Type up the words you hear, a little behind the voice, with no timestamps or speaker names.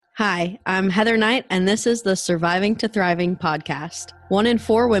Hi, I'm Heather Knight, and this is the Surviving to Thriving podcast. 1 in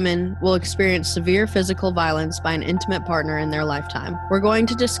 4 women will experience severe physical violence by an intimate partner in their lifetime. We're going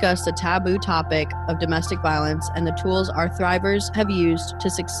to discuss the taboo topic of domestic violence and the tools our thrivers have used to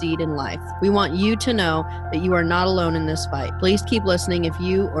succeed in life. We want you to know that you are not alone in this fight. Please keep listening if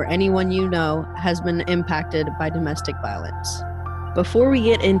you or anyone you know has been impacted by domestic violence. Before we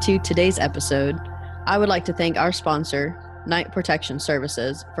get into today's episode, I would like to thank our sponsor, Knight Protection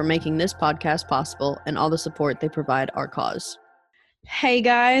Services, for making this podcast possible and all the support they provide our cause. Hey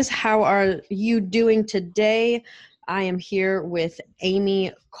guys, how are you doing today? I am here with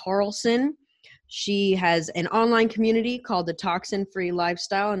Amy Carlson. She has an online community called the Toxin Free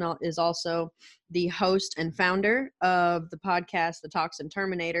Lifestyle and is also the host and founder of the podcast, The Toxin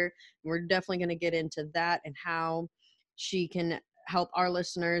Terminator. We're definitely going to get into that and how she can help our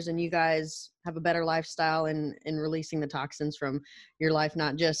listeners and you guys have a better lifestyle in releasing the toxins from your life,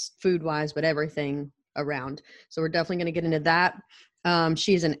 not just food wise, but everything around. So we're definitely going to get into that.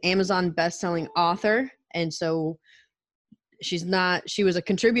 She's an Amazon best-selling author. And so she was a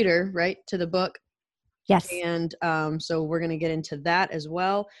contributor, right, to the book. Yes. And so we're going to get into that as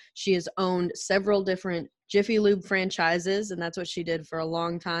well. She has owned several different Jiffy Lube franchises, and that's what she did for a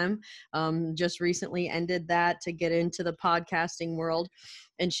long time. Just recently ended that to get into the podcasting world.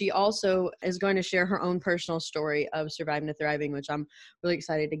 And she also is going to share her own personal story of surviving to thriving, which I'm really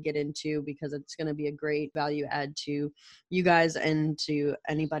excited to get into because it's going to be a great value add to you guys and to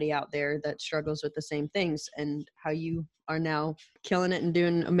anybody out there that struggles with the same things and how you are now killing it and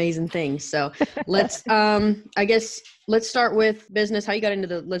doing amazing things. So let's, let's start with business. How you got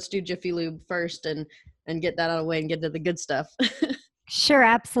into let's do Jiffy Lube first and get that out of the way and get to the good stuff. Sure,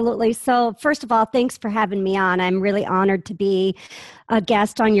 absolutely. So first of all, thanks for having me on. I'm really honored to be a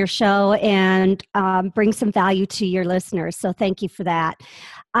guest on your show and bring some value to your listeners. So thank you for that.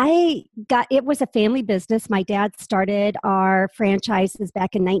 It was a family business. My dad started our franchises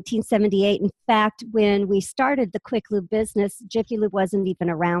back in 1978. In fact, when we started the Quick Lube business, Jiffy Lube wasn't even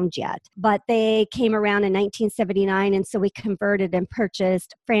around yet, but they came around in 1979. And so we converted and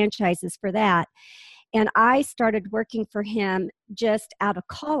purchased franchises for that. And I started working for him just out of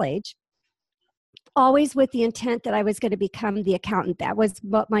college, always with the intent that I was going to become the accountant. That was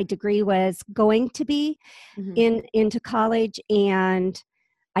what my degree was going to be into college. And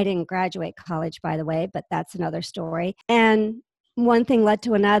I didn't graduate college, by the way, but that's another story. And one thing led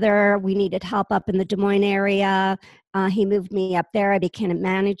to another. We needed help up in the Des Moines area. He moved me up there. I became a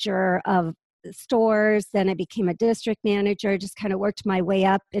manager of stores. Then I became a district manager, just kind of worked my way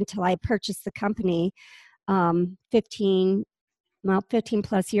up until I purchased the company 15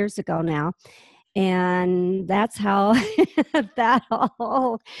 plus years ago now. And that's how that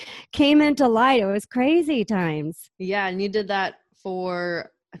all came into light. It was crazy times. Yeah. And you did that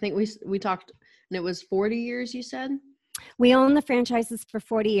for, I think we talked, and it was 40 years, you said? We owned the franchises for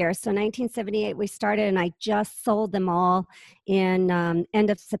 40 years. So 1978 we started, and I just sold them all in end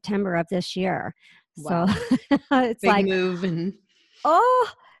of September of this year. Wow. So it's big like move and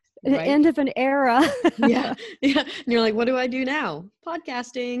the end of an era. Yeah. And you're like, what do I do now?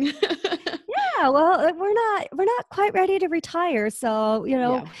 Podcasting. Yeah, well, we're not quite ready to retire, so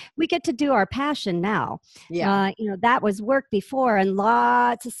we get to do our passion now. Yeah, that was work before, and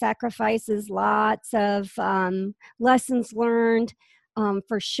lots of sacrifices, lots of lessons learned,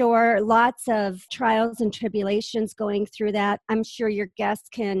 for sure. Lots of trials and tribulations going through that. I'm sure your guests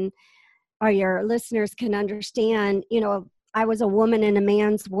or your listeners can understand. I was a woman in a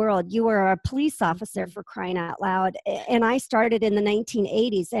man's world. You were a police officer, for crying out loud. And I started in the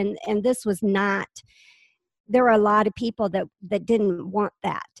 1980s, and this was not, there were a lot of people that didn't want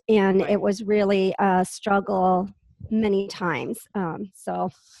that. And It was really a struggle many times.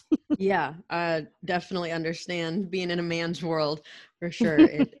 Yeah, I definitely understand being in a man's world for sure.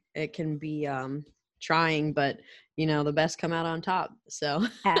 It can be trying, but the best come out on top. So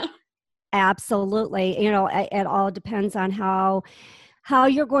absolutely. It all depends on how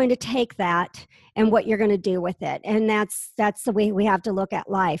you're going to take that and what you're going to do with it. And that's the way we have to look at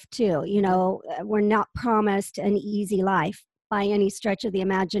life too. We're not promised an easy life by any stretch of the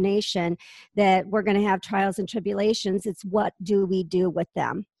imagination, that we're going to have trials and tribulations. It's what do we do with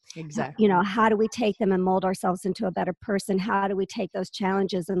them? Exactly. How do we take them and mold ourselves into a better person? How do we take those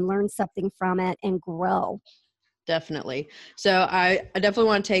challenges and learn something from it and grow? Definitely. So I definitely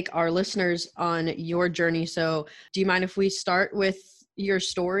want to take our listeners on your journey. So do you mind if we start with your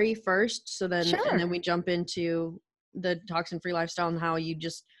story first? So then, Sure. And then we jump into the toxin free lifestyle and how you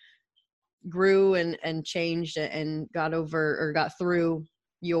just grew and changed and got through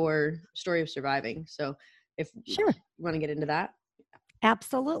your story of surviving. So if Sure. you want to get into that.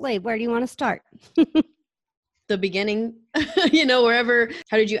 Absolutely. Where do you want to start? The beginning, wherever.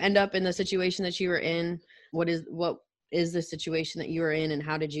 How did you end up in the situation that you were in? What is the situation that you were in, and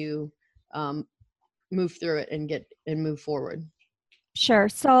how did you move through it and move forward? Sure.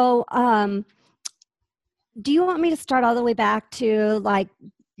 So, do you want me to start all the way back to like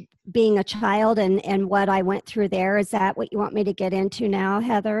being a child and what I went through there? Is that what you want me to get into now,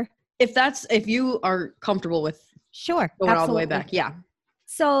 Heather? If you are comfortable with Sure. going Absolutely. all the way back. Yeah.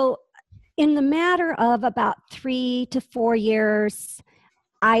 So in the matter of about 3 to 4 years,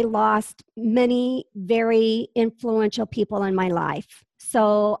 I lost many very influential people in my life.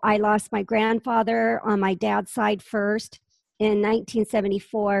 So I lost my grandfather on my dad's side first in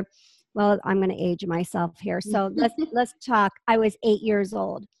 1974. Well, I'm going to age myself here. So let's talk. I was 8 years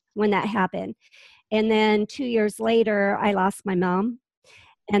old when that happened. And then 2 years later, I lost my mom.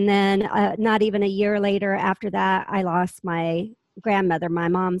 And then not even a year later after that, I lost my grandmother, my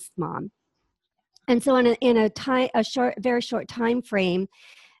mom's mom. And so in a very short time frame,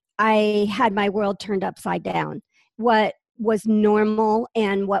 I had my world turned upside down. What was normal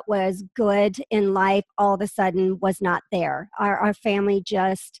and what was good in life all of a sudden was not there. Our family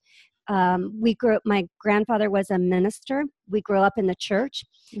just, we grew up, my grandfather was a minister. We grew up in the church.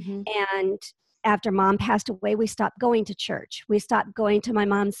 Mm-hmm. And after mom passed away, we stopped going to church. We stopped going to my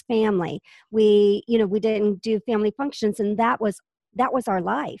mom's family. We didn't do family functions, and that was our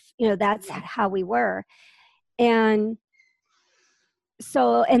life. That's how we were. And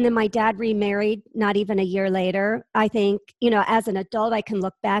so, and then my dad remarried not even a year later. I think, as an adult, I can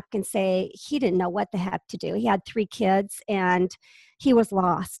look back and say he didn't know what the heck to do. He had 3 kids and he was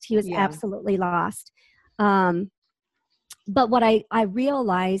lost. He was absolutely lost. But what I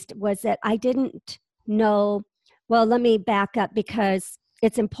realized was that I didn't know, well, let me back up because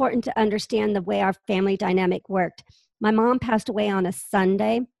it's important to understand the way our family dynamic worked. My mom passed away on a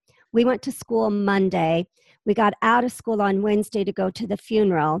Sunday. We went to school Monday. We got out of school on Wednesday to go to the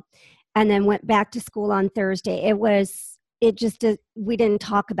funeral and then went back to school on Thursday. We didn't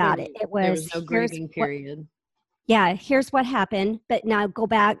talk about it. There was no grieving period. Here's what happened. But now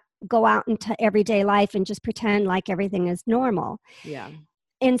go out into everyday life and just pretend like everything is normal. Yeah.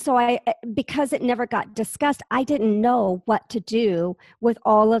 And so because it never got discussed, I didn't know what to do with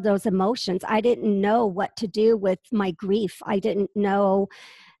all of those emotions. I didn't know what to do with my grief. I didn't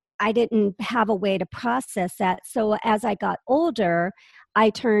have a way to process that. So as I got older, I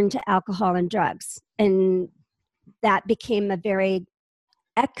turned to alcohol and drugs. And that became a very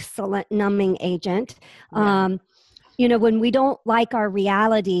excellent numbing agent. Yeah. When we don't like our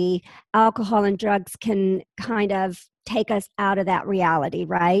reality, alcohol and drugs can kind of take us out of that reality,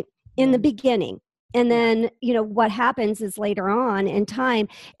 right? In the beginning. And then, what happens is later on in time,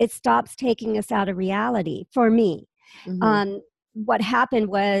 it stops taking us out of reality for me. Mm-hmm. What happened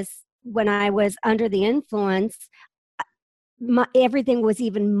was when I was under the influence, everything was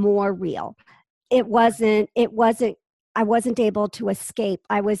even more real. I wasn't able to escape.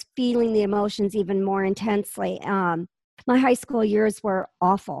 I was feeling the emotions even more intensely. My high school years were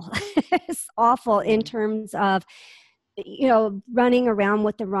awful. It's awful in terms of, running around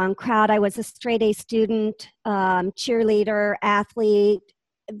with the wrong crowd. I was a straight A student, cheerleader, athlete,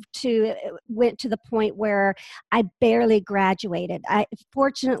 went to the point where I barely graduated.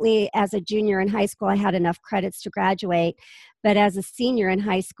 Fortunately, as a junior in high school, I had enough credits to graduate. But as a senior in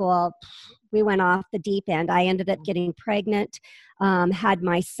high school, we went off the deep end. I ended up getting pregnant, had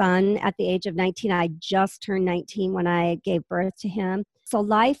my son at the age of 19. I just turned 19 when I gave birth to him. So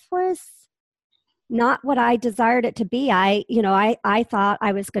life was not what I desired it to be. I thought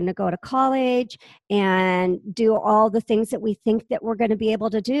I was going to go to college and do all the things that we think that we're going to be able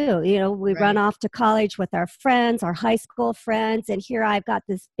to do. We run off to college with our friends, our high school friends, and here I've got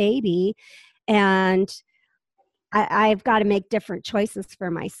this baby, and I've got to make different choices for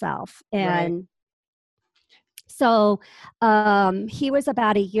myself. And so he was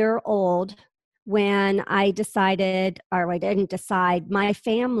about a year old when I decided, or I didn't decide, my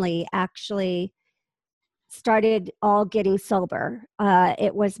family actually started all getting sober.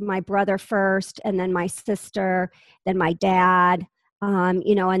 It was my brother first, and then my sister, then my dad,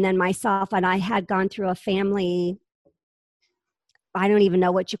 and then myself. And I had gone through a family, I don't even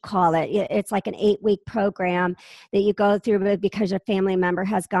know what you call it. It's like an 8-week program that you go through because a family member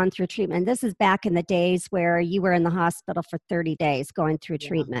has gone through treatment. This is back in the days where you were in the hospital for 30 days going through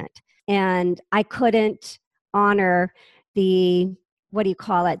treatment. And I couldn't honor the what do you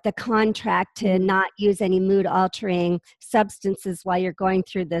call it, the contract to not use any mood altering substances while you're going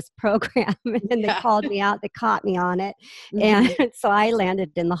through this program. And they called me out, they caught me on it. And so I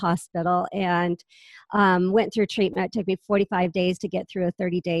landed in the hospital and went through treatment. It took me 45 days to get through a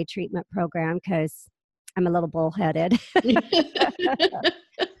 30-day treatment program because I'm a little bullheaded.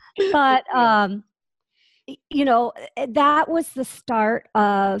 But, that was the start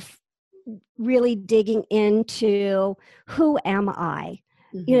of really digging into who am I?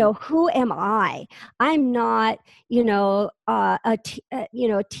 Who am I? I'm not, a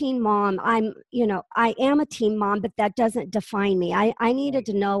teen mom. I am a teen mom, but that doesn't define me. I needed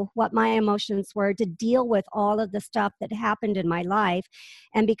to know what my emotions were to deal with all of the stuff that happened in my life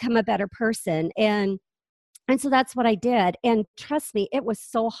and become a better person. And so that's what I did. And trust me, it was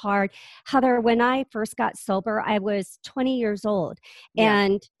so hard. Heather, when I first got sober, I was 20 years old.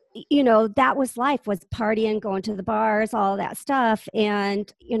 And, that was life, was partying, going to the bars, all that stuff.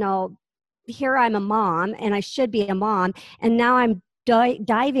 And, here I'm a mom and I should be a mom. And now I'm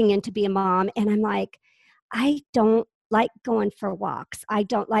diving into be a mom. And I'm like, I don't like going for walks. I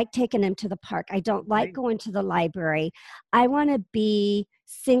don't like taking them to the park. I don't like going to the library. I want to be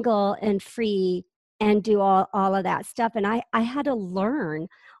single and free and do all of that stuff. And I had to learn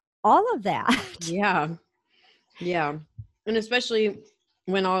all of that. Yeah. And especially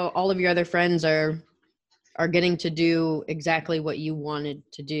when all of your other friends are getting to do exactly what you wanted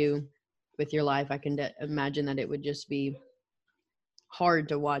to do with your life, I can imagine that it would just be hard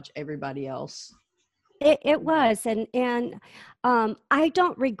to watch everybody else. It was. And I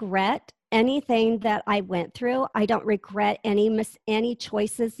don't regret anything that I went through. I don't regret any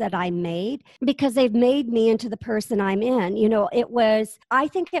choices that I made because they've made me into the person I'm in. I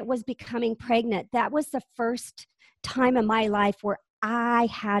think it was becoming pregnant. That was the first time in my life where I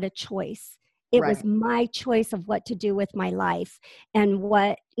had a choice. It was my choice of what to do with my life and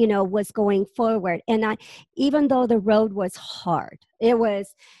what, was going forward. And even though the road was hard,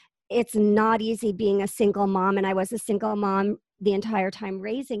 it's not easy being a single mom. And I was a single mom the entire time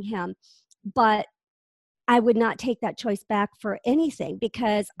raising him. But I would not take that choice back for anything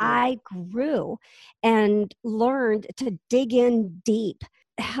because I grew and learned to dig in deep.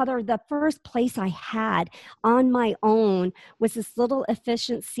 Heather, the first place I had on my own was this little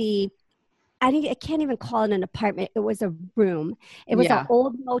efficiency. I can't even call it an apartment. It was a room. It was an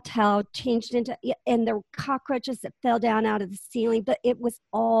old motel changed into, and there were cockroaches that fell down out of the ceiling, but it was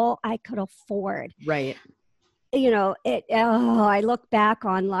all I could afford. Right. I look back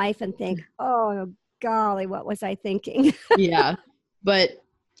on life and think, oh, golly, what was I thinking? Yeah. But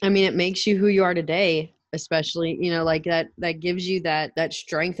I mean, it makes you who you are today, especially, like that gives you that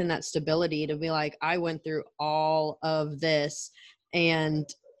strength and that stability to be like, I went through all of this and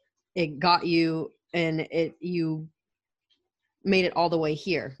it got you and you made it all the way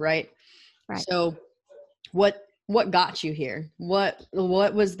here. Right. So what got you here? What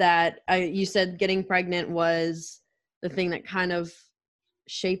was that? You said getting pregnant was the thing that kind of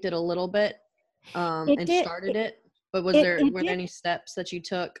shaped it a little bit, and started it. But were there any steps that you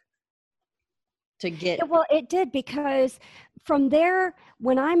took to get? Well, it did, because from there,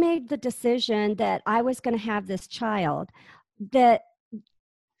 when I made the decision that I was going to have this child, that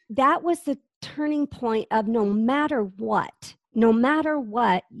was the turning point of no matter what,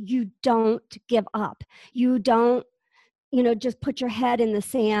 you don't give up. You don't, just put your head in the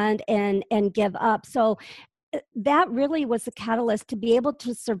sand and give up. So that really was the catalyst to be able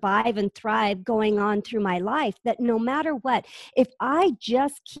to survive and thrive going on through my life, that no matter what, if I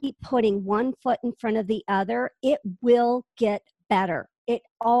just keep putting one foot in front of the other, it will get better. It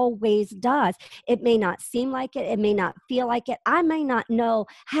always does. It may not seem like it. It may not feel like it. I may not know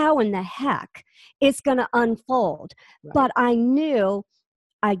how in the heck it's going to unfold, but I knew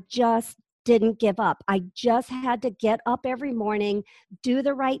I just didn't give up. I just had to get up every morning, do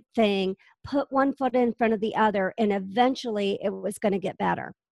the right thing, put one foot in front of the other, and eventually it was going to get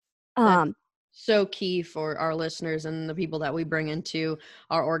better. So key for our listeners and the people that we bring into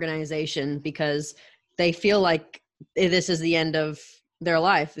our organization, because they feel like this is the end of their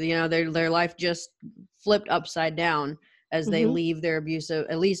life. Their life just flipped upside down as they leave their abusive,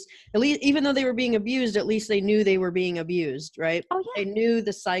 at least, even though they were being abused, at least they knew they were being abused, right? Oh, yeah. They knew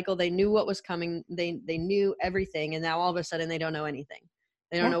the cycle. They knew what was coming. They knew everything. And now all of a sudden they don't know anything.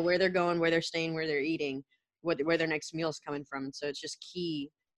 They don't know where they're going, where they're staying, where they're eating, where their next meal is coming from. And so it's just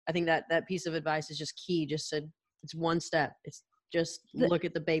key. I think that piece of advice is just key. It's one step. It's just look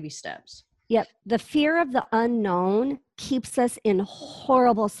at the baby steps. Yep. The fear of the unknown keeps us in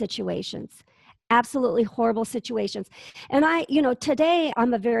horrible situations. absolutely horrible situations. And today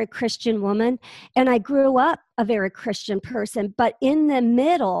I'm a very Christian woman, and I grew up a very Christian person, but in the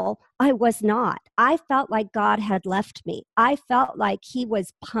middle, I was not. I felt like God had left me. I felt like he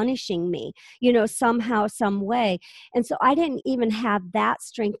was punishing me, somehow, some way. And so I didn't even have that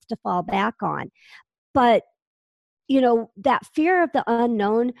strength to fall back on. But that fear of the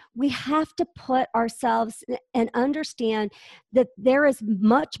unknown, we have to put ourselves and understand that there is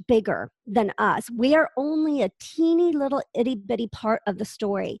much bigger than us. We are only a teeny little itty bitty part of the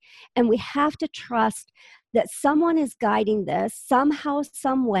story. And we have to trust that someone is guiding this somehow,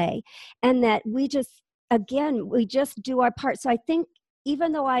 some way, and that we just do our part. So I think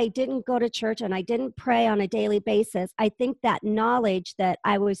even though I didn't go to church and I didn't pray on a daily basis, I think that knowledge that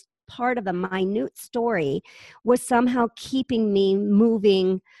I was part of a minute story was somehow keeping me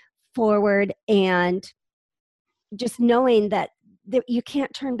moving forward, and just knowing that you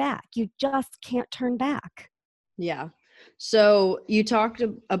can't turn back. You just can't turn back. Yeah. So you talked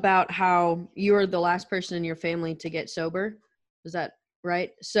about how you were the last person in your family to get sober. Is that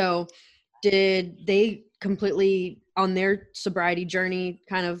right? So did they completely, on their sobriety journey,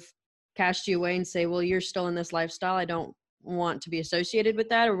 kind of cast you away and say, well, you're still in this lifestyle, I don't want to be associated with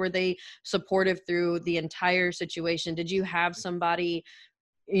that? Or were they supportive through the entire situation? Did you have somebody,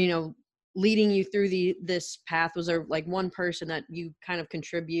 leading you through this path? Was there like one person that you kind of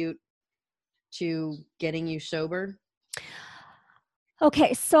contribute to getting you sober?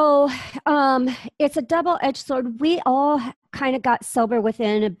 Okay, so it's a double-edged sword. We all kind of got sober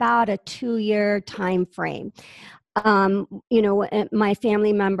within about a 2-year time frame. My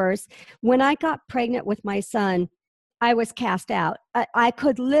family members, when I got pregnant with my son, I was cast out. I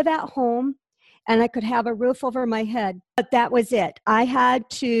could live at home and I could have a roof over my head, but that was it. I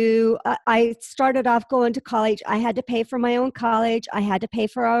started off going to college. I had to pay for my own college. I had to pay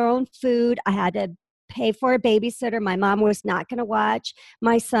for our own food. I had to pay for a babysitter. My mom was not going to watch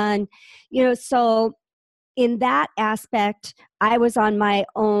my son, so in that aspect, I was on my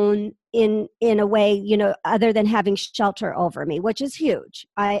own in a way, other than having shelter over me, which is huge.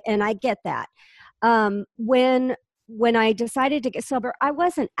 I get that. When I decided to get sober, I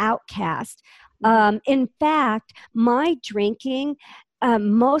wasn't outcast. In fact, my drinking,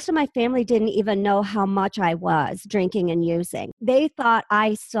 most of my family didn't even know how much I was drinking and using. They thought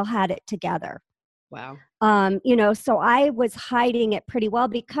I still had it together. Wow. So I was hiding it pretty well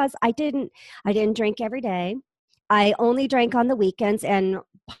because I didn't drink every day. I only drank on the weekends and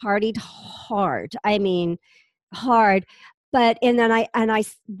partied hard. I mean, hard. And then I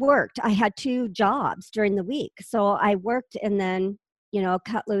worked. I had 2 jobs during the week. So I worked and then,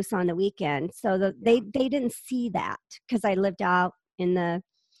 cut loose on the weekend. So they didn't see that because I lived out in the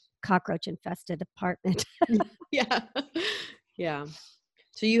cockroach infested apartment. Yeah. Yeah.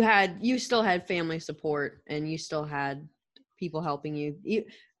 So you still had family support and you still had people helping you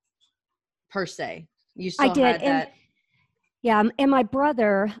per se. You I still did. had that. And my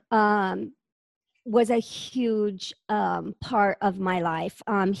brother was a huge part of my life.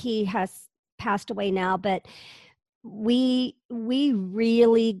 He has passed away now, but we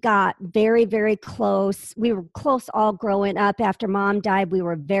really got very, very close. We were close all growing up. After mom died, we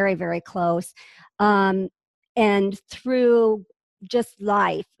were very, very close. And through just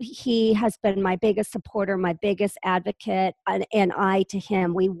life, he has been my biggest supporter, my biggest advocate, and I to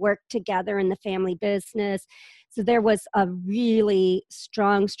him. We worked together in the family business. So there was a really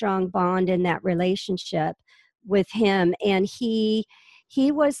strong, strong bond in that relationship with him. And he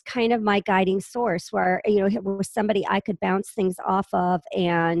was kind of my guiding source where, it was somebody I could bounce things off of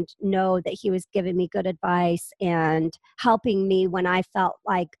and know that he was giving me good advice and helping me when I felt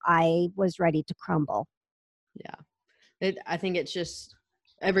like I was ready to crumble. Yeah. I think it's just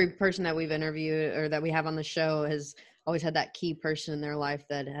every person that we've interviewed or that we have on the show has always had that key person in their life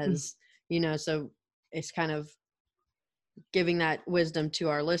that has, so it's kind of giving that wisdom to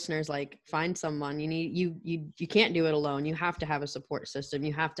our listeners, like find someone. You can't do it alone. You have to have a support system.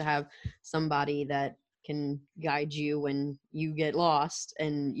 You have to have somebody that can guide you when you get lost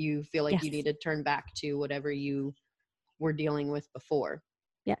and you feel like you need to turn back to whatever you were dealing with before.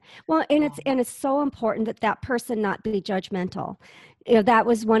 Yeah. Well, and it's so important that person not be judgmental. That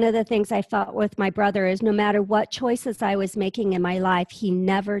was one of the things I felt with my brother is no matter what choices I was making in my life, he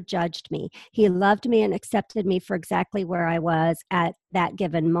never judged me. He loved me and accepted me for exactly where I was at that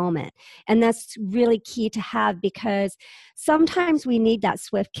given moment. And that's really key to have because sometimes we need that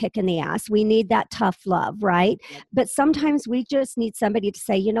swift kick in the ass. We need that tough love, right? Yep. But sometimes we just need somebody to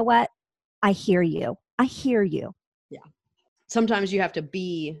say, you know what? I hear you. I hear you. Yeah. Sometimes you have to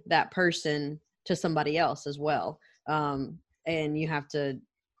be that person to somebody else as well. And you have to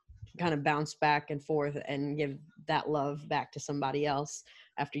kind of bounce back and forth and give that love back to somebody else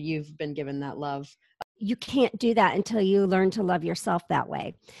after you've been given that love. You can't do that until you learn to love yourself that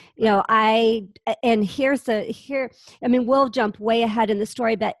way. You Right. know, I mean, we'll jump way ahead in the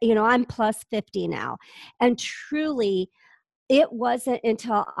story, but I'm plus 50 now. And truly, it wasn't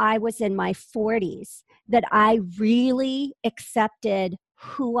until I was in my 40s that I really accepted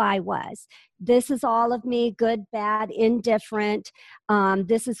who I was. This is all of me, good, bad, indifferent.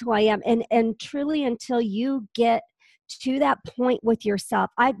 This is who I am. And truly, until you get to that point with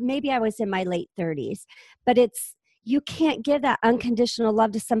yourself, maybe I was in my late 30s, but you can't give that unconditional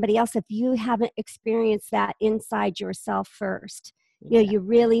love to somebody else if you haven't experienced that inside yourself first. Exactly. You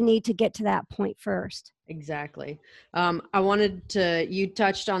really need to get to that point first. Exactly. You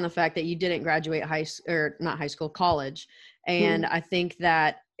touched on the fact that you didn't graduate college. And I think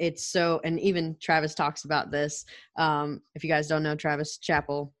that it's and even Travis talks about this. If you guys don't know Travis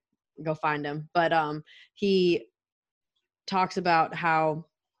Chappell, go find him. But he talks about how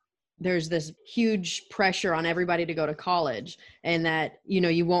there's this huge pressure on everybody to go to college, and that,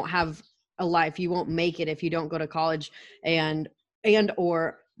 you won't have a life, you won't make it if you don't go to college.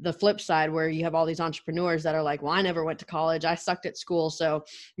 Or the flip side, where you have all these entrepreneurs that are like, well, I never went to college, I sucked at school, so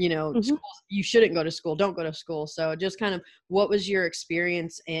school, you shouldn't go to school, don't go to school. So just kind of, what was your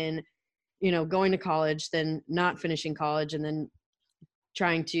experience in going to college, then not finishing college, and then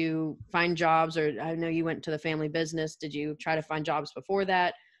trying to find jobs? Or I know you went to the family business. Did you try to find jobs before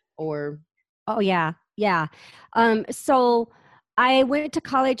that, or? Oh, yeah. Yeah. So I went to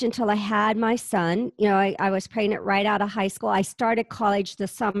college until I had my son. I was pregnant right out of high school. I started college the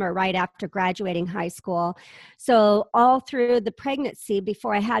summer right after graduating high school. So all through the pregnancy,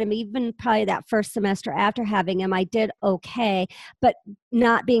 before I had him, even probably that first semester after having him, I did okay. But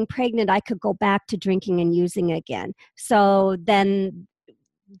not being pregnant, I could go back to drinking and using again. So then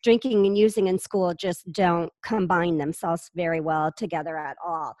drinking and using in school just don't combine themselves very well together at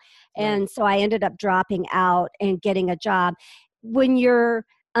all. And so I ended up dropping out and getting a job. When you're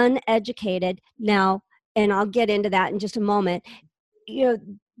uneducated now, and I'll get into that in just a moment,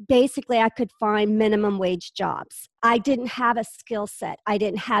 basically I could find minimum wage jobs. I didn't have a skill set. I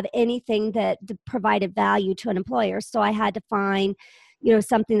didn't have anything that provided value to an employer. So I had to find,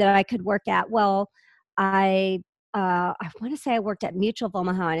 something that I could work at. Well, I want to say I worked at Mutual of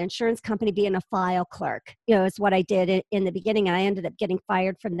Omaha, an insurance company, being a file clerk, is what I did in the beginning. And I ended up getting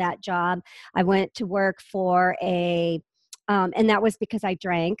fired from that job. I went to work for and that was because I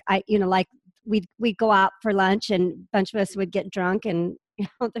drank. Like we'd go out for lunch and a bunch of us would get drunk, and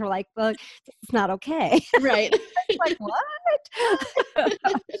they're like, well, this is not okay. Right. Like, what? What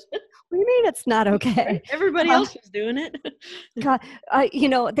do you mean it's not okay? Everybody else was doing it.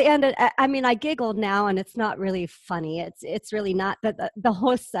 They ended. I mean, I giggled now, and it's not really funny. It's really not. But the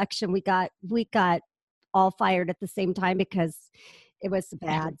whole section, we got all fired at the same time because it was a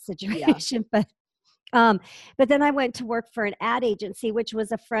bad situation. Yeah. But then I went to work for an ad agency, which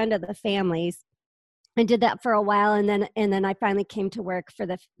was a friend of the family's. I did that for a while, and then I finally came to work for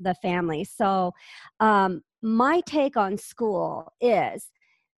the family. So my take on school is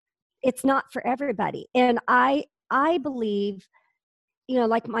it's not for everybody. And I believe,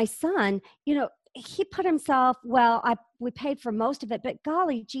 like my son, he put himself, we paid for most of it, but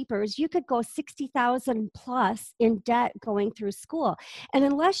golly jeepers, you could go 60,000 plus in debt going through school. And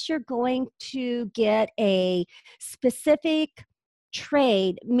unless you're going to get a specific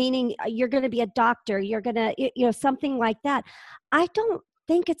trade, meaning you're going to be a doctor, you're going to, something like that, I don't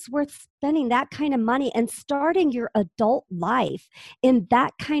think it's worth spending that kind of money and starting your adult life in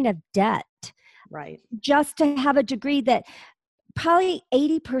that kind of debt. Right. Just to have a degree that probably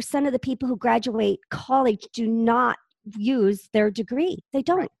 80% of the people who graduate college do not use their degree. They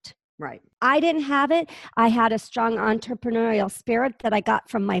don't. Right. I didn't have it. I had a strong entrepreneurial spirit that I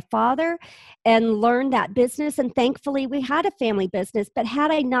got from my father and learned that business. And thankfully, we had a family business. But had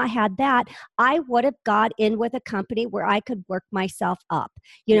I not had that, I would have got in with a company where I could work myself up,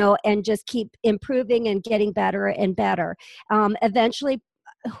 and just keep improving and getting better and better. Eventually,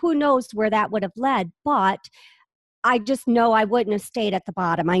 who knows where that would have led, but I just know I wouldn't have stayed at the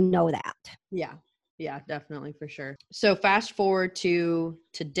bottom. I know that. Yeah. Yeah, definitely, for sure. So fast forward to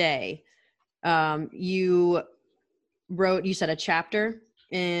today. You said a chapter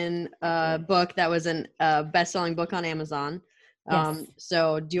in a book that was a best-selling book on Amazon. Yes.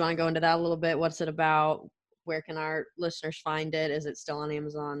 So do you want to go into that a little bit? What's it about? Where can our listeners find it? Is it still on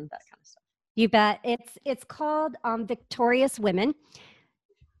Amazon? That kind of stuff. You bet. It's called Victorious Women.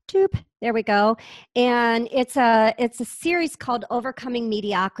 YouTube. There we go. And it's a series called Overcoming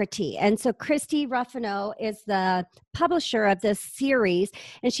Mediocrity. And so Christy Ruffino is the publisher of this series,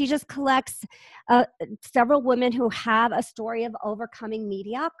 and she just collects several women who have a story of overcoming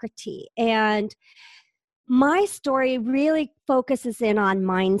mediocrity. And my story really focuses in on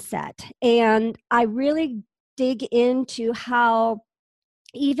mindset. And I really dig into how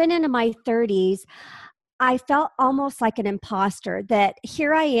even into my 30s, I felt almost like an imposter that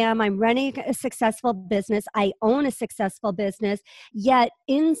here I am, I'm running a successful business, I own a successful business, yet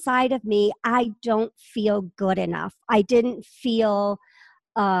inside of me, I don't feel good enough. I didn't feel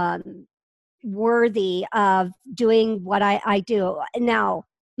worthy of doing what I do. Now,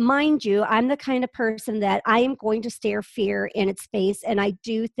 mind you, I'm the kind of person that I am going to stare fear in its face, and I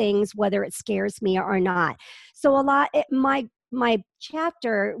do things whether it scares me or not. So my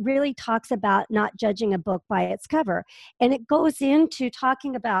chapter really talks about not judging a book by its cover, and it goes into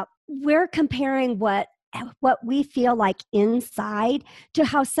talking about we're comparing what we feel like inside to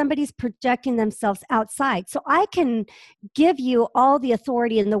how somebody's projecting themselves outside. So I can give you all the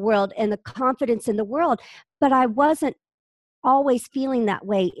authority in the world and the confidence in the world, but I wasn't always feeling that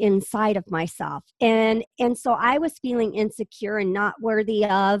way inside of myself. And so I was feeling insecure and not worthy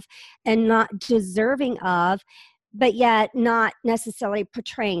of and not deserving of, but yet not necessarily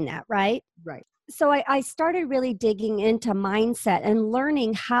portraying that, right? Right. So I started really digging into mindset and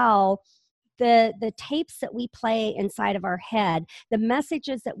learning how the tapes that we play inside of our head, the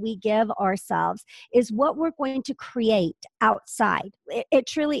messages that we give ourselves is what we're going to create outside. It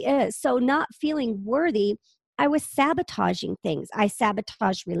truly is. So not feeling worthy, I was sabotaging things. I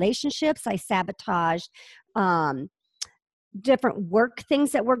sabotaged relationships. I sabotaged different work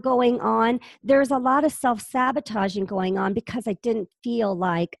things that were going on. There's a lot of self-sabotaging going on because I didn't feel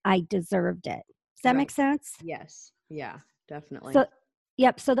like I deserved it. Does that make sense? Yes. Yeah, definitely. So,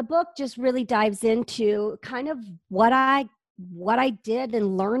 yep. So the book just really dives into kind of what I did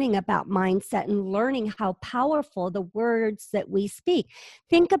in learning about mindset and learning how powerful the words that we speak.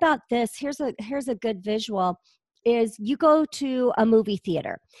 Think about this. Here's a good visual is you go to a movie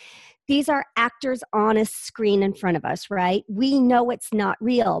theater. These are actors on a screen in front of us, right? We know it's not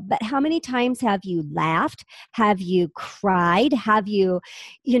real, but how many times have you laughed? Have you cried? Have you,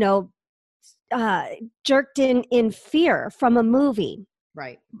 jerked in fear from a movie?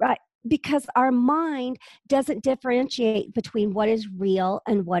 Right. Right. Because our mind doesn't differentiate between what is real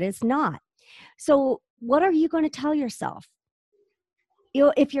and what is not. So what are you going to tell yourself?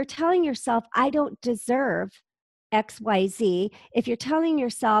 If you're telling yourself, I don't deserve XYZ, if you're telling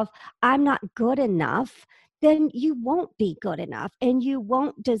yourself, I'm not good enough, then you won't be good enough and you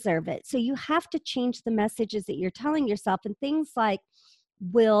won't deserve it. So you have to change the messages that you're telling yourself, and things like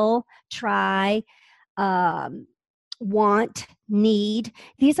will, try, want, need.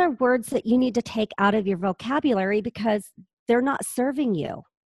 These are words that you need to take out of your vocabulary because they're not serving you.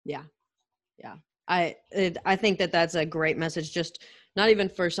 Yeah. Yeah. I think that that's a great message, just not even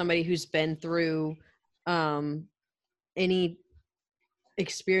for somebody who's been through any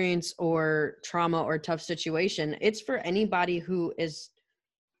experience or trauma or tough situation. It's for anybody who is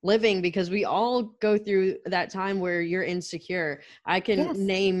living, because we all go through that time where you're insecure. I can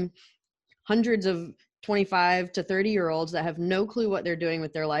name hundreds of 25 to 30-year-olds that have no clue what they're doing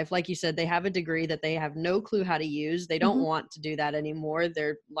with their life. Like you said, they have a degree that they have no clue how to use. They don't want to do that anymore.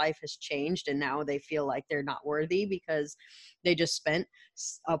 Their life has changed, and now they feel like they're not worthy because they just spent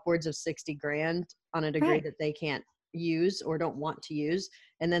upwards of 60 grand on a degree that they can't use or don't want to use.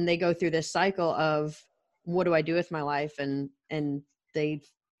 And then they go through this cycle of, what do I do with my life? And they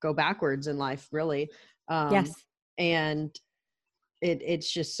go backwards in life, really. And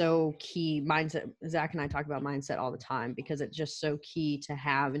it's just so key. Mindset. Zach and I talk about mindset all the time because it's just so key to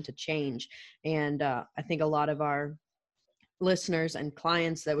have and to change. And I think a lot of our listeners and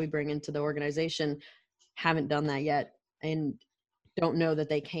clients that we bring into the organization haven't done that yet and don't know that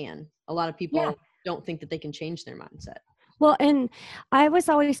they can. A lot of people don't think that they can change their mindset. Well, and I was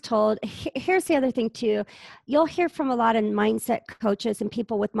always told, here's the other thing too. You'll hear from a lot of mindset coaches and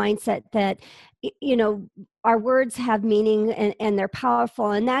people with mindset that, our words have meaning and they're powerful,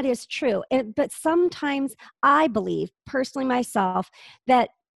 and that is true. But sometimes I believe, personally myself, that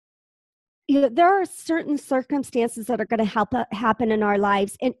there are certain circumstances that are going to happen in our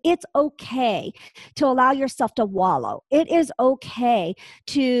lives, and it's okay to allow yourself to wallow. It is okay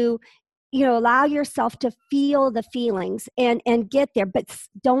to allow yourself to feel the feelings and get there, but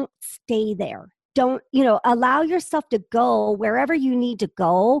don't stay there. don't, allow yourself to go wherever you need to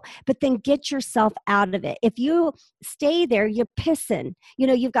go, but then get yourself out of it. If you stay there, you're pissing.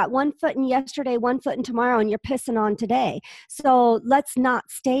 You've got one foot in yesterday, one foot in tomorrow, and you're pissing on today. So let's not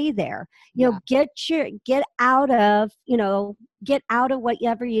stay there. Yeah. Get out of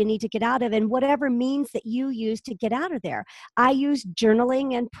whatever you need to get out of, and whatever means that you use to get out of there. I use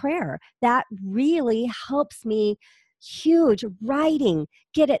journaling and prayer. That really helps me. Huge. Writing,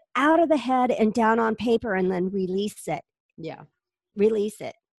 get it out of the head and down on paper, and then release it. Yeah. Release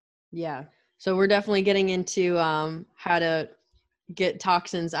it. Yeah. So we're definitely getting into how to get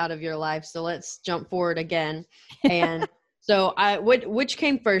toxins out of your life. So let's jump forward again. And so which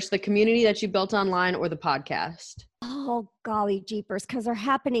came first, the community that you built online or the podcast? Oh, golly jeepers, because they're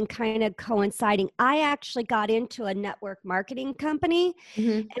happening kind of coinciding. I actually got into a network marketing company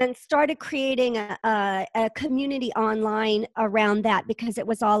and started creating a community online around that, because it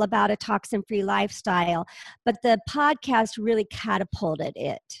was all about a toxin-free lifestyle. But the podcast really catapulted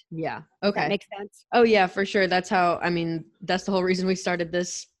it. Yeah. Okay. Does that make sense? Oh, yeah, for sure. That's the whole reason we started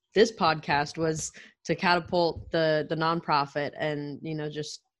this podcast, was to catapult the nonprofit and,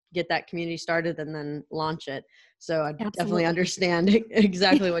 just get that community started and then launch it. So I definitely understand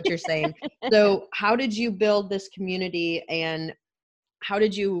exactly what you're saying. So how did you build this community, and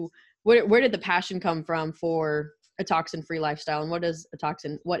where did the passion come from for a toxin-free lifestyle, and what is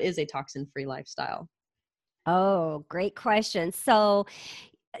a toxin-free lifestyle? Oh, great question. So,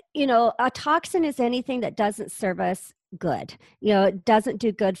 a toxin is anything that doesn't serve us good. It doesn't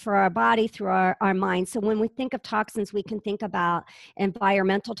do good for our body through our mind. So when we think of toxins, we can think about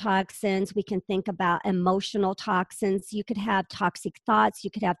environmental toxins. We can think about emotional toxins. You could have toxic thoughts.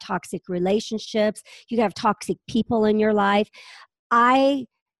 You could have toxic relationships. You could have toxic people in your life. I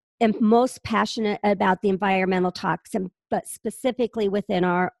am most passionate about the environmental toxin, but specifically within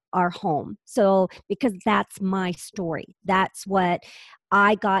our home. So because that's my story. That's what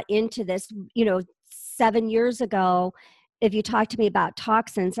I got into this, 7 years ago. If you talk to me about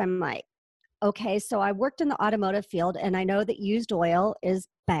toxins, I'm like, okay, so I worked in the automotive field, and I know that used oil is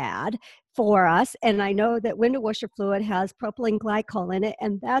bad for us. And I know that window washer fluid has propylene glycol in it,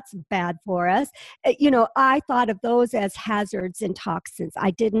 and that's bad for us. I thought of those as hazards and toxins.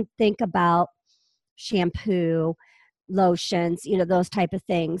 I didn't think about shampoo, lotions, those type of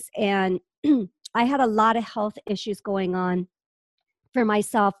things. And I had a lot of health issues going on for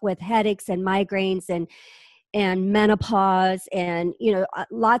myself with headaches and migraines and menopause and,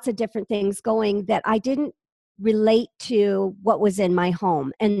 lots of different things going that I didn't relate to what was in my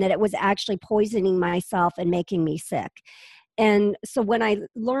home, and that it was actually poisoning myself and making me sick. And so when I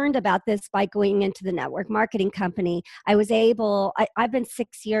learned about this by going into the network marketing company, I've been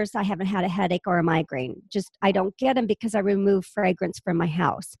 6 years, I haven't had a headache or a migraine. Just, I don't get them because I removed fragrance from my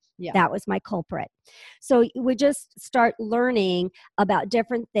house. Yeah. That was my culprit. So we just start learning about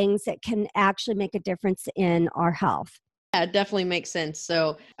different things that can actually make a difference in our health. Yeah, it definitely makes sense.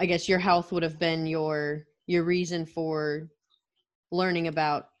 So I guess your health would have been your reason for learning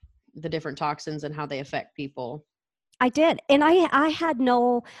about the different toxins and how they affect people. I did. And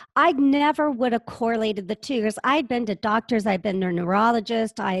I never would have correlated the two, because I'd been to doctors, I'd been to a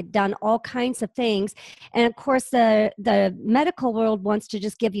neurologist, I had done all kinds of things. And of course, the medical world wants to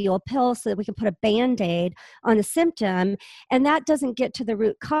just give you a pill so that we can put a Band-Aid on the symptom. And that doesn't get to the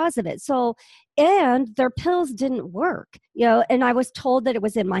root cause of it. So, and their pills didn't work, and I was told that it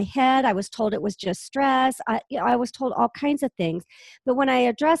was in my head. I was told it was just stress. I was told all kinds of things. But when I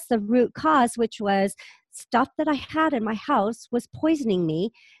addressed the root cause, which was stuff that I had in my house was poisoning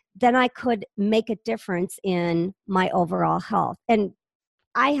me, then I could make a difference in my overall health. And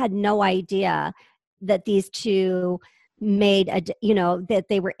I had no idea that these two made that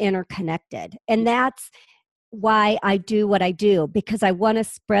they were interconnected. And that's why I do what I do, because I want to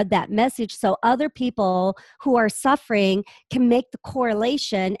spread that message so other people who are suffering can make the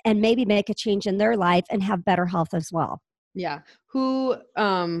correlation and maybe make a change in their life and have better health as well. Yeah. Who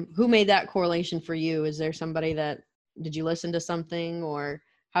made that correlation for you? Is there somebody did you listen to something, or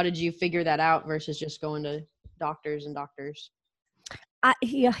how did you figure that out versus just going to doctors?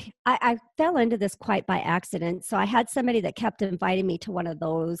 I fell into this quite by accident. So I had somebody that kept inviting me to one of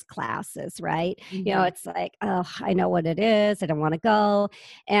those classes, right? Mm-hmm. It's like, oh, I know what it is. I don't want to go.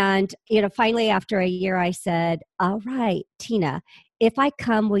 And, finally after a year, I said, all right, Tina, if I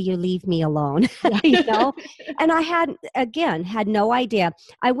come, will you leave me alone? And I had no idea.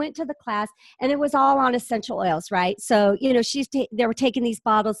 I went to the class, and it was all on essential oils, right? So, they were taking these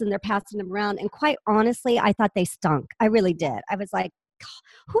bottles and they're passing them around. And quite honestly, I thought they stunk. I really did. I was like,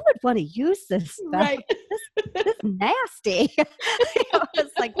 God, who would want to use this stuff? Right. This is nasty.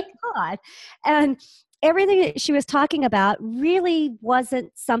 It's like, God. And everything that she was talking about really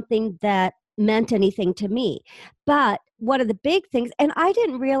wasn't something that meant anything to me. But one of the big things, and I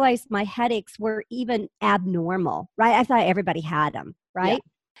didn't realize my headaches were even abnormal, right? I thought everybody had them, Yeah. right?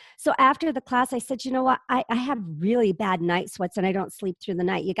 So after the class, I said, you know what? I have really bad night sweats and I don't sleep through the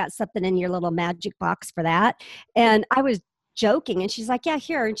night. You got something in your little magic box for that? And I was joking. And she's like, yeah,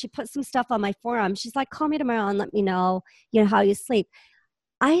 here. And she put some stuff on my forearm. She's like, call me tomorrow and let me know, how you sleep.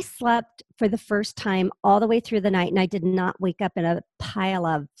 I slept for the first time all the way through the night, and I did not wake up in a pile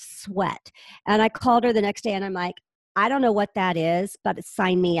of sweat. And I called her the next day and I'm like, I don't know what that is, but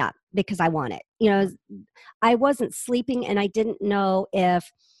sign me up because I want it. I wasn't sleeping and I didn't know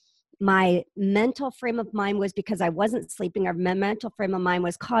if my mental frame of mind was because I wasn't sleeping or my mental frame of mind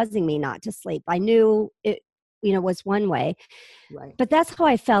was causing me not to sleep. I knew it, was one way. Right. But that's how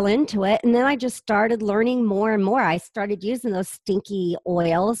I fell into it. And then I just started learning more and more. I started using those stinky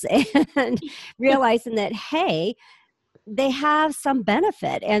oils and realizing that, hey, they have some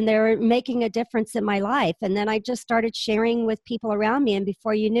benefit and they're making a difference in my life. And then I just started sharing with people around me. And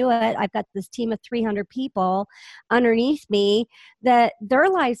before you knew it, I've got this team of 300 people underneath me that their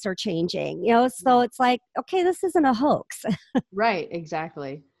lives are changing, so it's like, okay, this isn't a hoax. Right.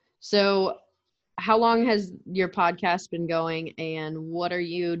 Exactly. So how long has your podcast been going, and what are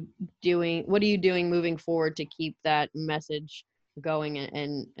you doing moving forward to keep that message going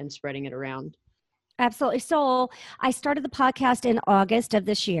and spreading it around? Absolutely. So I started the podcast in August of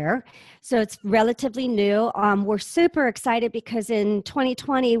this year. So it's relatively new. We're super excited because in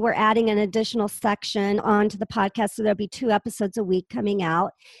 2020, we're adding an additional section onto the podcast. So there'll be 2 episodes a week coming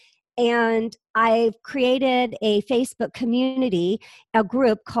out. And I've created a Facebook community, a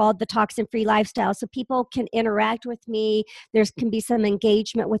group called the Toxin Free Lifestyle. So people can interact with me. There can be some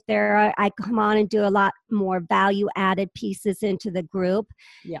engagement with there. I come on and do a lot more value added pieces into the group.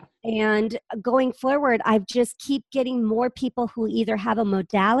 Yeah. And going forward, I just keep getting more people who either have a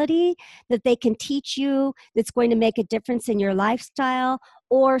modality that they can teach you that's going to make a difference in your lifestyle,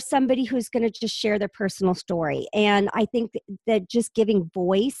 or somebody who's going to just share their personal story. And I think that just giving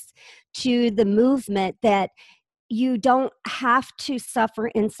voice to the movement, that you don't have to suffer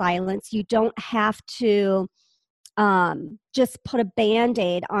in silence. You don't have to just put a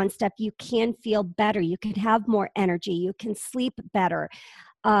Band-Aid on stuff. You can feel better. You can have more energy. You can sleep better.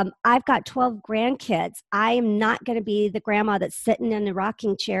 I've got 12 grandkids. I am not going to be the grandma that's sitting in a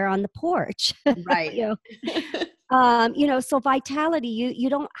rocking chair on the porch. Right. So vitality, you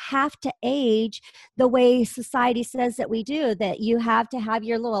don't have to age the way society says that we do, that you have to have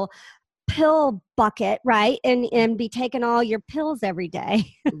your little pill bucket, right? And be taking all your pills every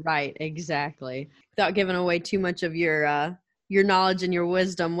day. Right. Exactly. Without giving away too much of your knowledge and your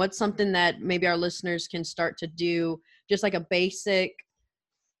wisdom, what's something that maybe our listeners can start to do, just like a basic,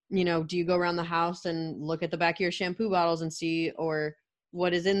 do you go around the house and look at the back of your shampoo bottles and see or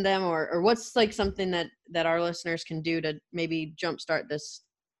what is in them, or what's like something that our listeners can do to maybe jumpstart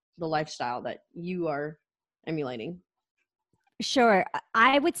the lifestyle that you are emulating? Sure.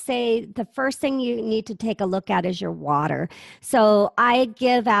 I would say the first thing you need to take a look at is your water. So I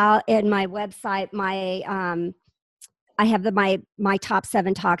give out in my website I have my top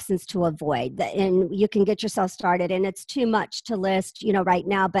 7 toxins to avoid, and you can get yourself started. And it's too much to list, right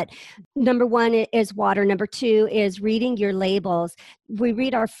now. But number 1 is water. Number 2 is reading your labels. We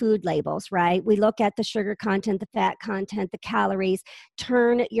read our food labels, right? We look at the sugar content, the fat content, the calories.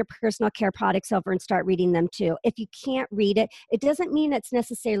 Turn your personal care products over and start reading them too. If you can't read it, it doesn't mean it's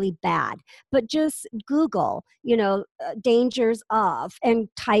necessarily bad, but just Google, dangers of, and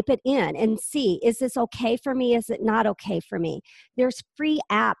type it in and see, is this okay for me? Is it not okay for me? There's free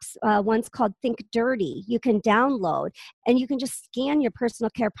apps. One's called Think Dirty. You can download and you can just scan your personal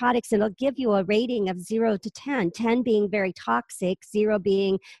care products and it'll give you a rating of 0 to 10, 10 being very toxic, 0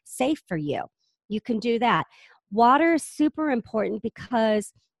 being safe for you. You can do that. Water is super important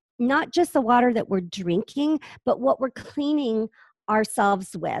because not just the water that we're drinking, but what we're cleaning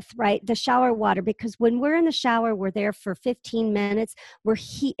ourselves with, right? The shower water, because when we're in the shower, we're there for 15 minutes.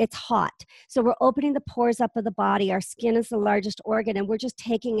 It's hot. So we're opening the pores up of the body. Our skin is the largest organ, and we're just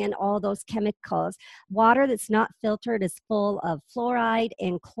taking in all those chemicals. Water that's not filtered is full of fluoride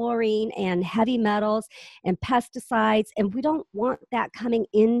and chlorine and heavy metals and pesticides. And we don't want that coming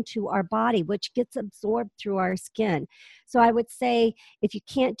into our body, which gets absorbed through our skin. So I would say if you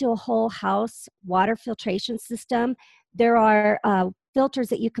can't do a whole house water filtration system, there are filters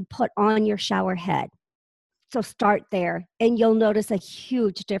that you could put on your shower head. So start there, and you'll notice a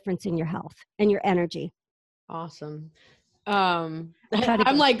huge difference in your health and your energy. Awesome.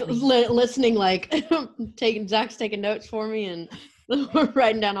 I'm like listening, like Zach's taking notes for me, and we're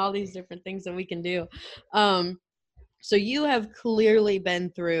writing down all these different things that we can do. So you have clearly been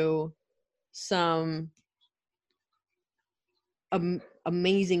through some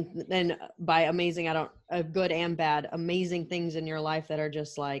amazing, and by amazing, I don't, good and bad, amazing things in your life that are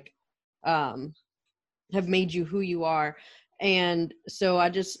just like, have made you who you are. And so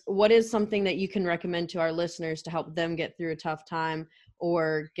what is something that you can recommend to our listeners to help them get through a tough time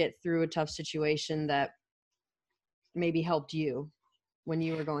or get through a tough situation that maybe helped you when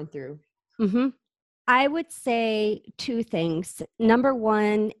you were going through? Mm-hmm. I would say two things. Number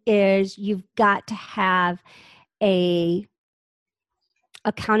one is you've got to have a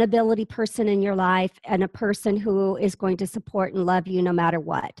accountability person in your life and a person who is going to support and love you no matter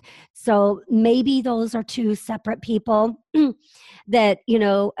what. So maybe those are two separate people. That,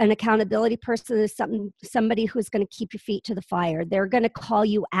 an accountability person is somebody who's going to keep your feet to the fire. They're going to call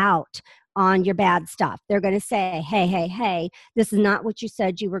you out on your bad stuff. They're going to say, hey, this is not what you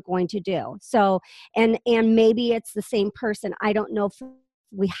said you were going to do. So, and maybe it's the same person. I don't know if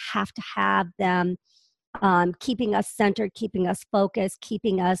we have to have them keeping us centered, keeping us focused,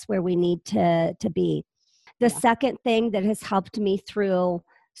 keeping us where we need to be. The second thing that has helped me through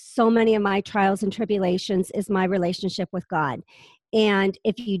so many of my trials and tribulations is my relationship with God. And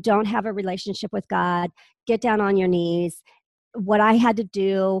if you don't have a relationship with God, get down on your knees. What I had to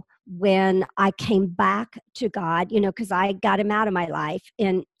do when I came back to God, because I got him out of my life.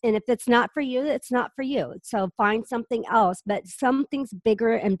 And if it's not for you, it's not for you. So find something else, but something's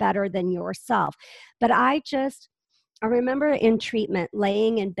bigger and better than yourself. But I remember in treatment,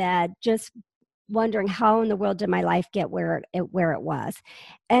 laying in bed, just wondering how in the world did my life get where it was.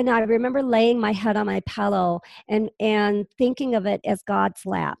 And I remember laying my head on my pillow and thinking of it as God's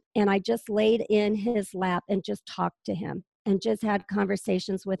lap. And I just laid in his lap and just talked to him and just had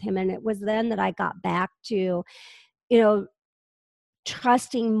conversations with him. And it was then that I got back to,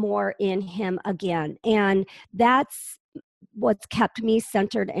 trusting more in him again. And that's what's kept me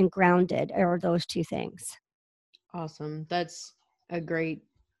centered and grounded, are those two things. Awesome. That's a great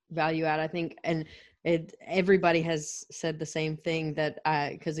value add, I think. And everybody has said the same thing, that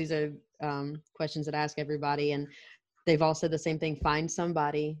because these are questions that I ask everybody, and they've all said the same thing. Find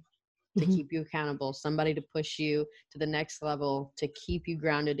somebody to keep you accountable, somebody to push you to the next level, to keep you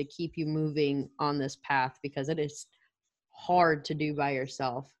grounded, to keep you moving on this path, because it is hard to do by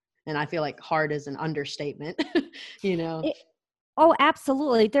yourself. And I feel like hard is an understatement, Oh,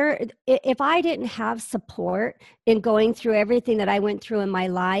 absolutely. If I didn't have support in going through everything that I went through in my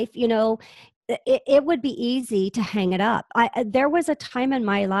life, it would be easy to hang it up. There was a time in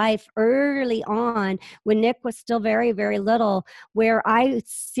my life early on when Nick was still very, very little, where I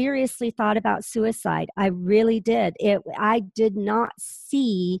seriously thought about suicide. I really did. I did not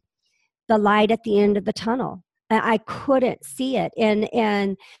see the light at the end of the tunnel. I couldn't see it.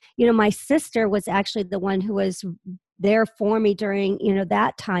 And my sister was actually the one who was there for me during,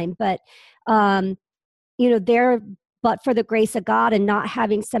 that time. But, but for the grace of God and not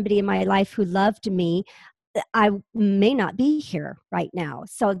having somebody in my life who loved me, I may not be here right now.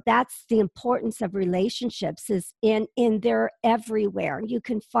 So that's the importance of relationships, is in they're everywhere. You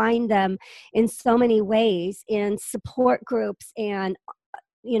can find them in so many ways, in support groups, and,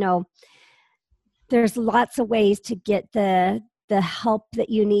 there's lots of ways to get the help that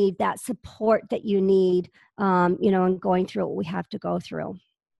you need, that support that you need, and going through what we have to go through.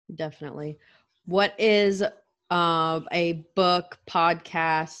 Definitely. What is a book,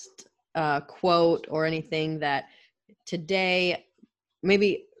 podcast, quote, or anything that today,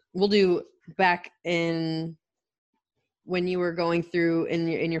 maybe we'll do back in when you were going through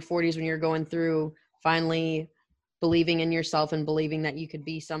in your 40s, when you're going through finally believing in yourself and believing that you could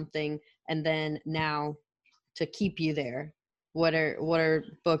be something, and then now to keep you there, what are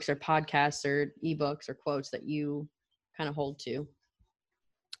books or podcasts or ebooks or quotes that you kind of hold to?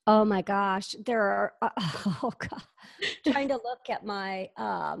 Oh my gosh, there are oh God, trying to look at my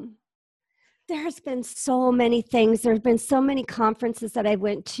there's been so many things. There's been so many conferences that I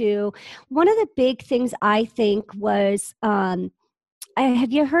went to. One of the big things I think was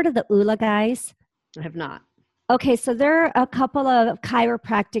have you heard of the ULA guys? I have not. Okay, so there are a couple of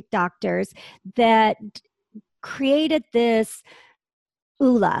chiropractic doctors that created this.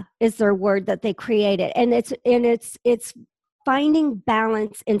 ULA is their word that they created, and it's finding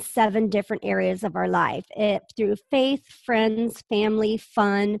balance in 7 different areas of our life, through faith, friends, family,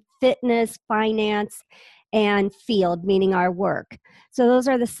 fun, fitness, finance, and field, meaning our work. So those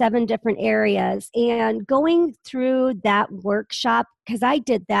are the 7 different areas. And going through that workshop, because I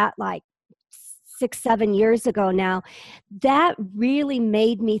did that like 6-7 years ago now, that really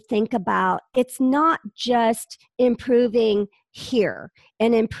made me think about, it's not just improving here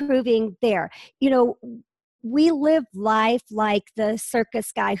and improving there. We live life like the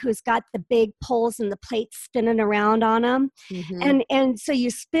circus guy who's got the big poles and the plates spinning around on them. Mm-hmm. And so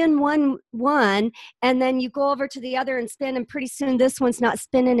you spin one, and then you go over to the other and spin, and pretty soon this one's not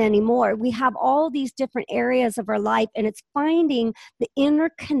spinning anymore. We have all these different areas of our life, and it's finding the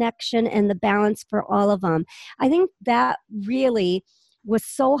interconnection and the balance for all of them. I think that really was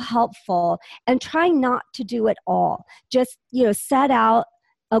so helpful, and trying not to do it all. Just, set out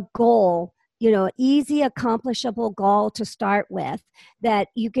a goal, easy, accomplishable goal to start with, that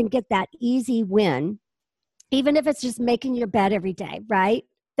you can get that easy win, even if it's just making your bed every day, right?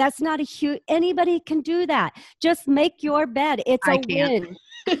 That's not a huge, anybody can do that. Just make your bed. It's a win.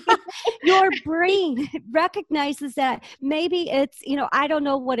 Your brain recognizes that. Maybe it's, I don't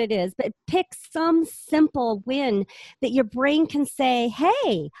know what it is, but pick some simple win that your brain can say,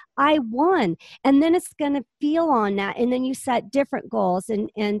 hey, I won. And then it's going to feel on that. And then you set different goals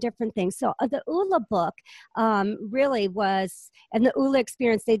and different things. So the ULA book really was, and the ULA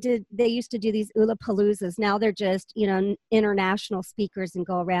experience, they used to do these ULA Paloozas. Now they're just, international speakers and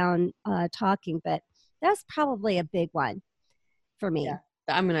go around talking. But that's probably a big one for me. Yeah.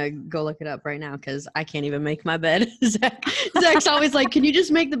 I'm going to go look it up right now because I can't even make my bed. Zach's always like, can you just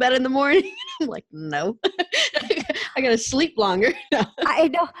make the bed in the morning? I'm like, no. I got to sleep longer. I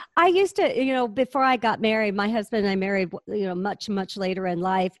know. I used to, before I got married, my husband and I married, much, much later in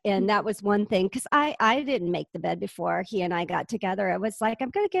life. And that was one thing, because I didn't make the bed before he and I got together. It was like, I'm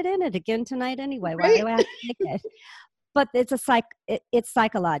going to get in it again tonight anyway. Why do I have to make it? But it's it's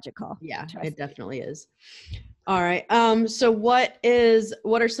psychological. Yeah, it definitely is. All right. So what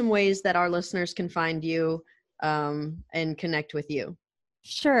are some ways that our listeners can find you and connect with you?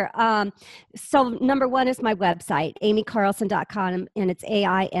 Sure. So number one is my website, amycarlson.com, and it's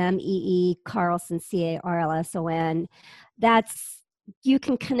AIMEE Carlson, CARLSON. You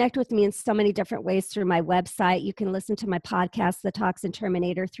can connect with me in so many different ways through my website. You can listen to my podcast, The Toxin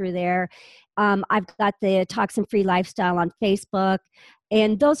Terminator, through there. I've got the Toxin Free Lifestyle on Facebook,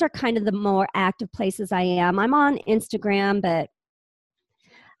 and those are kind of the more active places I am. I'm on Instagram, but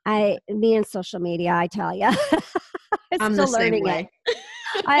me and social media, I tell you, I'm still learning it.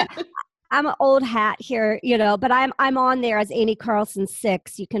 I'm an old hat here, but I'm on there as Amy Carlson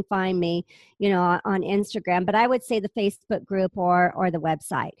 6. You can find me, on Instagram. But I would say the Facebook group or the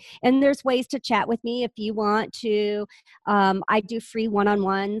website. And there's ways to chat with me if you want to. I do free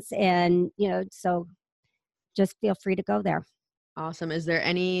one-on-ones, and so just feel free to go there. Awesome. Is there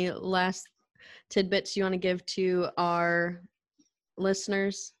any last tidbits you want to give to our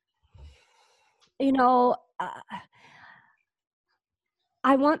listeners?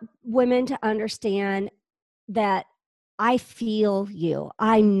 I want women to understand that I feel you.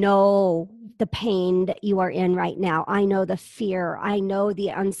 I know the pain that you are in right now. I know the fear. I know the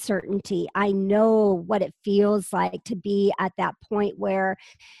uncertainty. I know what it feels like to be at that point where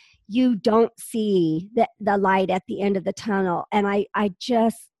you don't see the light at the end of the tunnel. And I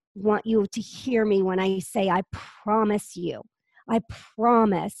just want you to hear me when I say, I promise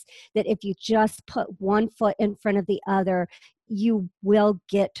that if you just put one foot in front of the other, you will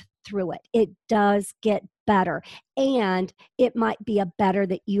get through it. It does get better. And it might be a better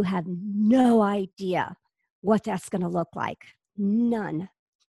that you have no idea what that's going to look like. None.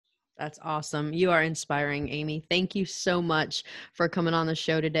 That's awesome. You are inspiring, Amy. Thank you so much for coming on the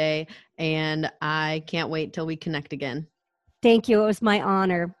show today. And I can't wait till we connect again. Thank you. It was my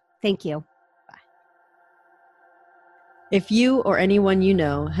honor. Thank you. If you or anyone you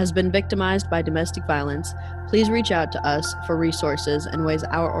know has been victimized by domestic violence, please reach out to us for resources and ways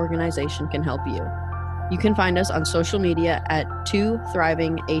our organization can help you. You can find us on social media at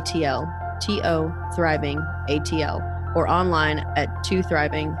 2ThrivingATL, TO Thriving ATL, or online at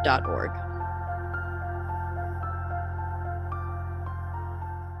twothriving.org.